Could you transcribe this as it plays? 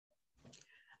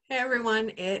Hey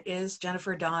everyone, it is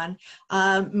Jennifer Dawn.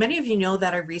 Many of you know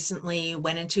that I recently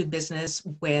went into business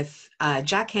with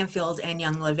Jack Canfield and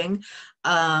Young Living.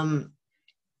 And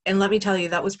let me tell you,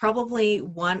 that was probably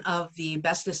one of the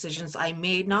best decisions I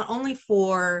made, not only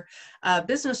for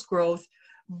business growth,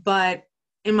 but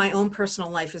in my own personal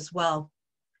life as well.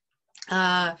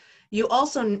 You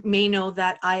also may know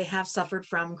that I have suffered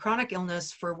from chronic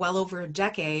illness for well over a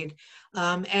decade,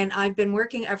 and I've been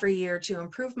working every year to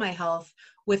improve my health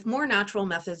with more natural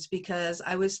methods because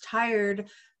I was tired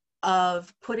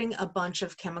of putting a bunch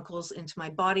of chemicals into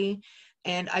my body.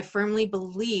 And I firmly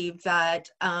believe that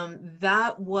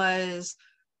that was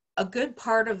a good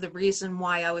part of the reason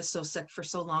why I was so sick for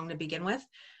so long to begin with.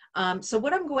 So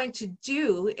what I'm going to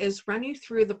do is run you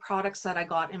through the products that I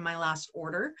got in my last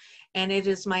order. And it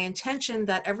is my intention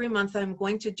that every month I'm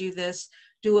going to do this,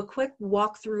 do a quick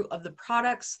walkthrough of the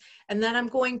products, and then I'm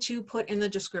going to put in the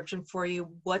description for you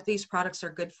what these products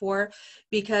are good for,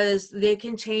 because they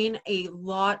contain a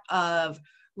lot of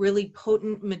really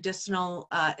potent medicinal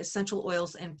essential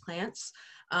oils and plants.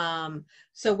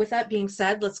 So with that being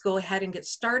said, let's go ahead and get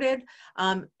started.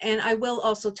 And I will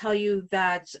also tell you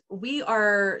that we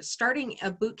are starting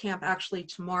a boot camp actually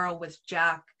tomorrow with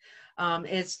Jack.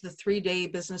 It's the 3-day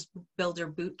business builder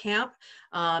boot camp.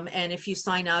 And if you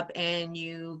sign up and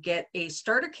you get a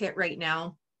starter kit right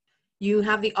now, you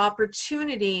have the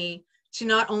opportunity to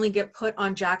not only get put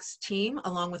on Jack's team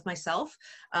along with myself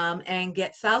and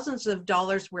get thousands of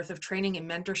dollars worth of training and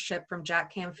mentorship from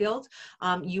Jack Canfield.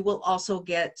 You will also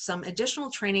get some additional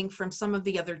training from some of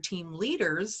the other team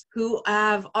leaders who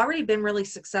have already been really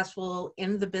successful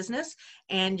in the business.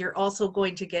 And you're also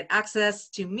going to get access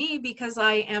to me because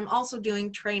I am also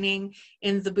doing training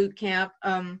in the boot camp,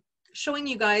 showing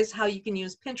you guys how you can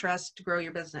use Pinterest to grow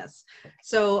your business.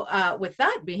 So with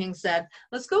that being said,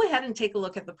 let's go ahead and take a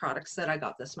look at the products that I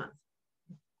got this month.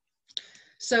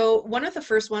 So one of the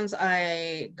first ones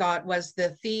I got was the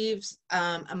Thieves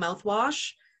a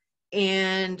mouthwash.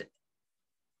 And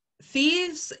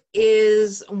Thieves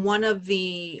is one of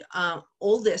the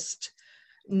oldest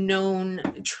known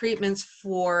treatments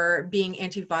for being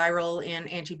antiviral and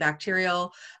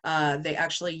antibacterial. They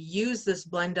actually use this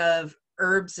blend of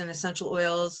herbs and essential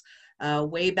oils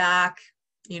way back,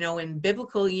 you know, in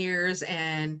biblical years.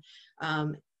 And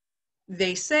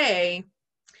they say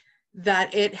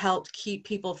that it helped keep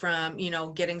people from, you know,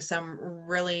 getting some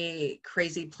really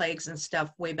crazy plagues and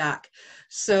stuff way back.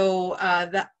 So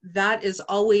that is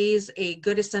always a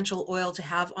good essential oil to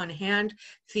have on hand,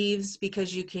 Thieves,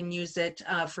 because you can use it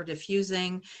for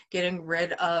diffusing, getting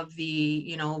rid of the,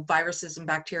 you know, viruses and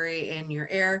bacteria in your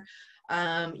air.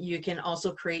 You can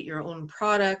also create your own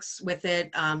products with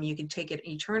it. You can take it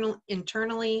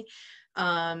internally.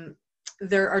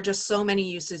 There are just so many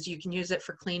uses. You can use it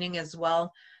for cleaning as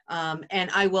well.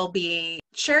 And I will be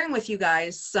sharing with you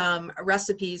guys some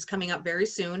recipes coming up very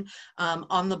soon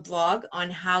on the blog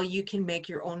on how you can make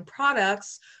your own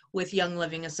products with Young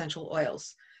Living essential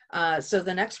oils. So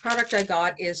the next product I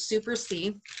got is Super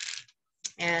C.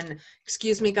 And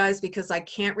excuse me guys, because I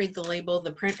can't read the label.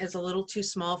 The print is a little too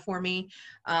small for me.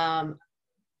 And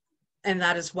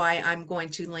that is why I'm going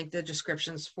to link the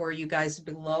descriptions for you guys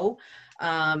below.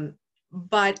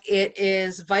 But it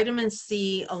is vitamin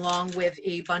C along with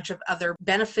a bunch of other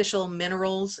beneficial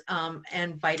minerals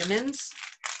and vitamins.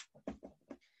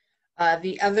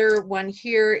 The other one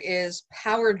here is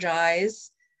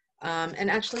Powergize. And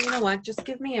actually, you know what? Just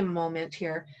give me a moment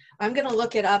here. I'm going to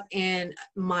look it up in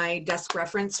my desk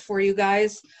reference for you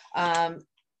guys.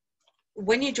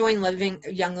 When you join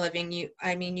Young Living, you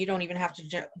don't even have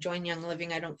to join Young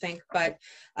Living, I don't think. But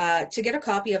to get a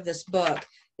copy of this book,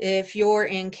 if you're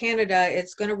in Canada,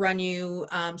 it's going to run you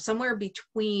somewhere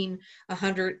between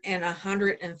 $100 and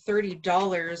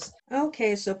 $130.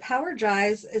 Okay, so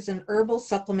Powergize is an herbal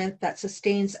supplement that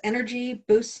sustains energy,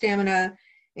 boosts stamina,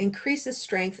 increases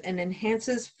strength, and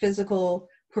enhances physical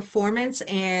performance.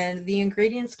 And the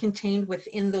ingredients contained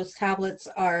within those tablets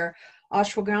are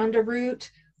ashwagandha root,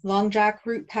 long jack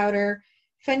root powder,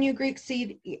 fenugreek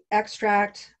seed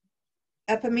extract,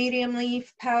 epimedium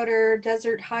leaf powder,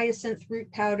 desert hyacinth root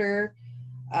powder,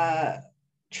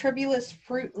 tribulus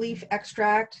fruit leaf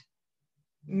extract,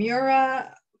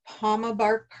 mura palma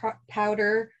bark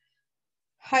powder,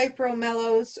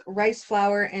 hypromelose, rice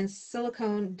flour, and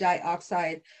silicone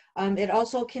dioxide. It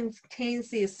also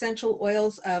contains the essential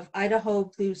oils of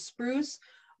Idaho blue spruce,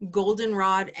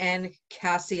 goldenrod, and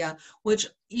cassia, which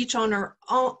each on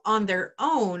their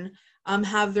own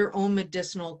have their own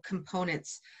medicinal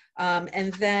components.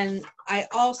 And then I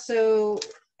also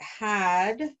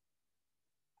had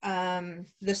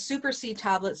the Super C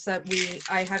tablets that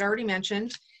I had already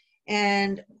mentioned.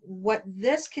 And what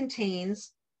this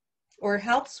contains or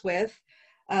helps with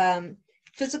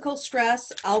physical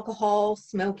stress, alcohol,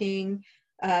 smoking,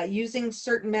 using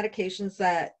certain medications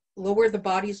that lower the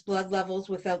body's blood levels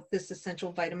without this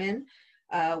essential vitamin.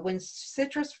 When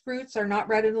citrus fruits are not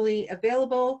readily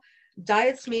available,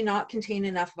 diets may not contain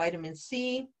enough vitamin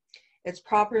C. It's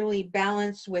properly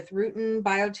balanced with rutin,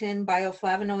 biotin,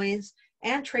 bioflavonoids,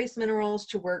 and trace minerals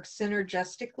to work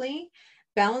synergistically,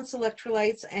 balance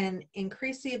electrolytes, and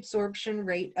increase the absorption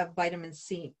rate of vitamin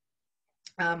C.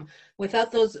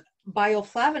 Without those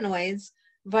bioflavonoids,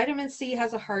 vitamin C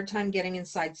has a hard time getting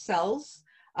inside cells,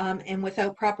 and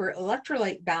without proper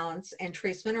electrolyte balance and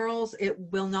trace minerals, it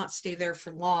will not stay there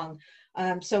for long.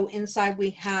 So inside we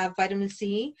have vitamin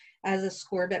C as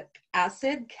ascorbic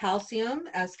acid, calcium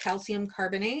as calcium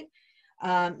carbonate,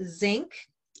 zinc,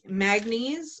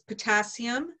 manganese,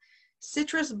 potassium,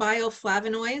 citrus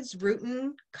bioflavonoids,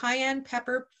 rutin, cayenne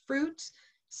pepper fruit,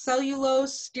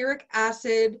 cellulose, stearic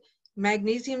acid,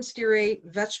 magnesium stearate,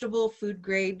 vegetable food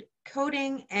grade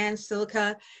coating, and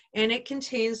silica, and it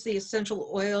contains the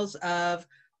essential oils of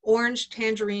orange,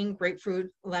 tangerine,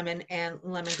 grapefruit, lemon, and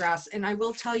lemongrass. And I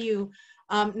will tell you,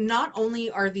 not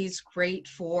only are these great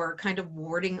for kind of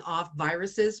warding off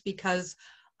viruses because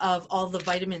of all the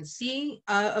vitamin C,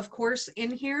 of course,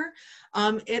 in here,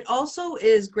 it also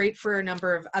is great for a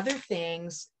number of other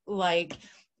things like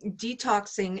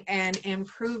detoxing and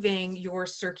improving your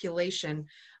circulation.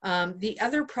 The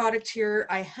other product here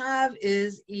I have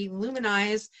is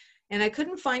Illuminize, and I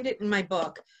couldn't find it in my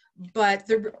book, but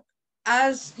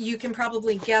as you can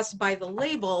probably guess by the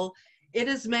label, it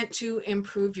is meant to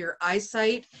improve your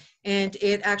eyesight, and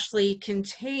it actually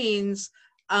contains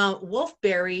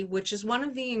wolfberry, which is one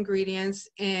of the ingredients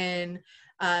in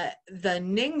the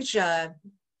Ninja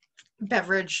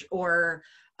beverage or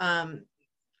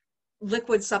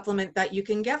liquid supplement that you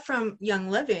can get from Young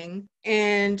Living.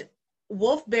 And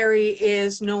wolfberry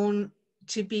is known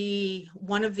to be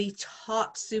one of the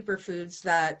top superfoods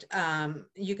that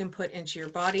you can put into your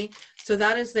body. So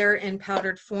that is there in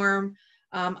powdered form.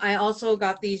 I also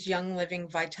got these Young Living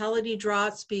Vitality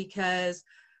Drops because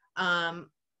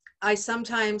I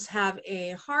sometimes have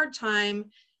a hard time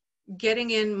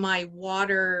getting in my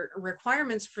water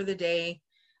requirements for the day.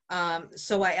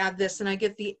 So I add this and I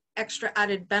get the extra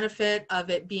added benefit of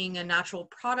it being a natural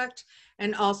product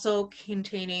and also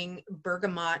containing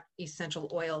bergamot essential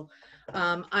oil.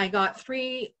 I got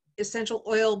 3 essential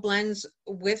oil blends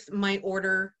with my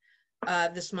order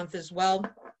this month as well.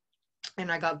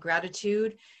 And I got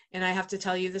Gratitude. And I have to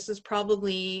tell you, this is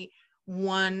probably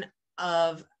one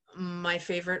of my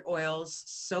favorite oils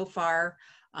so far.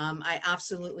 I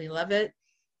absolutely love it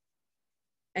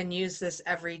and use this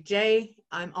every day.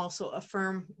 I'm also a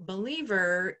firm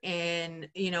believer in,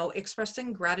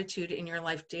 expressing gratitude in your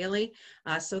life daily.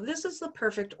 So this is the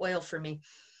perfect oil for me.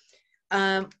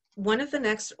 One of the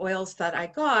next oils that I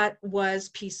got was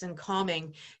Peace and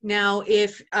Calming. Now,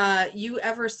 if you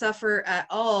ever suffer at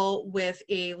all with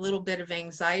a little bit of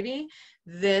anxiety,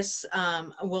 this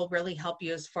will really help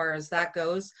you as far as that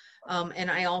goes.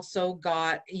 And I also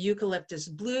got Eucalyptus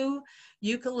Blue.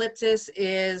 Eucalyptus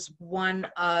is one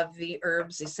of the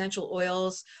herbs essential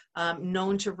oils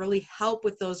known to really help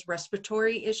with those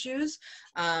respiratory issues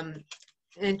and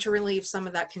to relieve some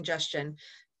of that congestion.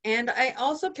 And I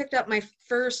also picked up my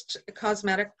first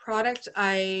cosmetic product.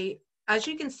 As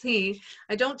you can see,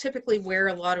 I don't typically wear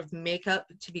a lot of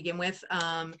makeup to begin with,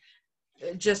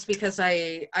 just because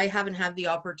I haven't had the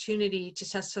opportunity to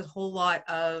test a whole lot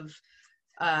of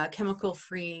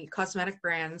chemical-free cosmetic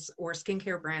brands or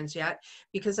skincare brands yet,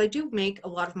 because I do make a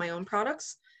lot of my own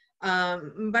products.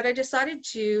 But I decided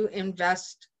to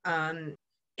invest in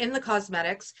the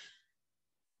cosmetics.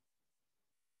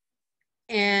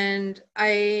 And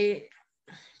I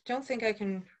don't think I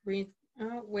can read.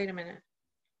 Oh, wait a minute.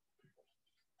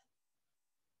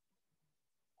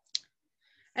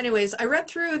 Anyways, I read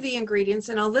through the ingredients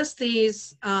and I'll list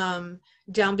these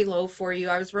down below for you.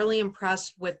 I was really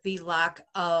impressed with the lack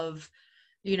of,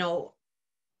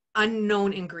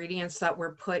 unknown ingredients that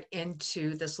were put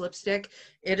into this lipstick.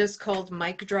 It is called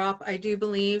Mic Drop, I do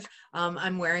believe.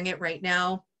 I'm wearing it right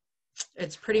now.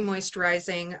 It's pretty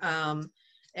moisturizing.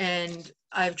 And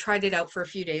I've tried it out for a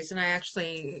few days and I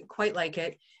actually quite like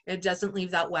it. It doesn't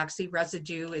leave that waxy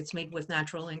residue. It's made with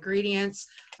natural ingredients.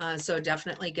 So it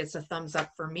definitely gets a thumbs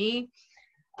up for me.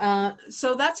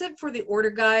 So that's it for the order,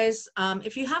 guys.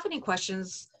 If you have any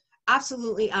questions,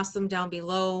 absolutely ask them down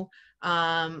below.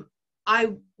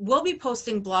 I will be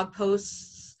posting blog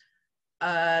posts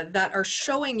that are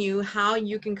showing you how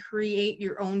you can create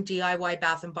your own DIY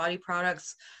bath and body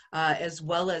products, as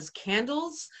well as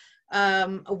candles.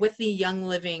 with the Young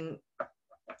Living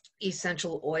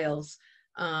essential oils.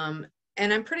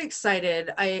 And I'm pretty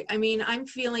excited. I mean, I'm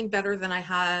feeling better than I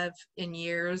have in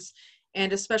years.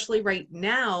 And especially right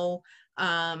now,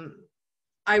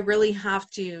 I really have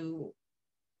to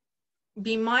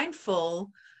be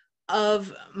mindful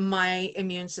of my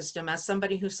immune system. As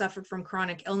somebody who suffered from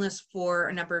chronic illness for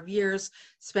a number of years,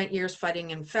 spent years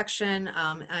fighting infection,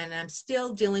 and I'm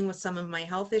still dealing with some of my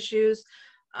health issues.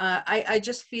 I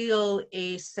just feel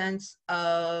a sense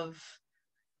of,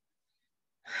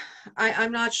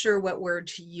 I'm not sure what word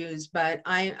to use, but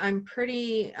I'm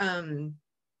pretty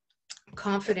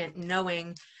confident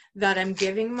knowing that I'm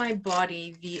giving my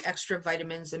body the extra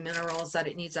vitamins and minerals that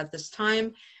it needs at this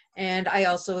time. And I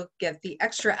also get the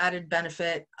extra added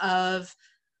benefit of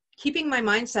keeping my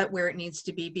mindset where it needs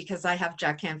to be, because I have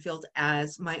Jack Canfield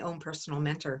as my own personal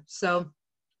mentor. So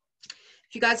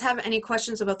if you guys have any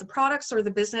questions about the products or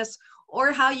the business,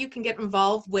 or how you can get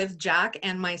involved with Jack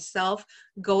and myself,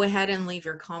 go ahead and leave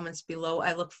your comments below.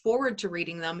 I look forward to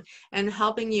reading them and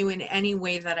helping you in any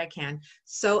way that I can.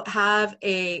 So have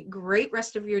a great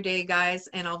rest of your day, guys,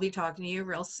 and I'll be talking to you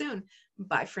real soon.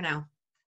 Bye for now.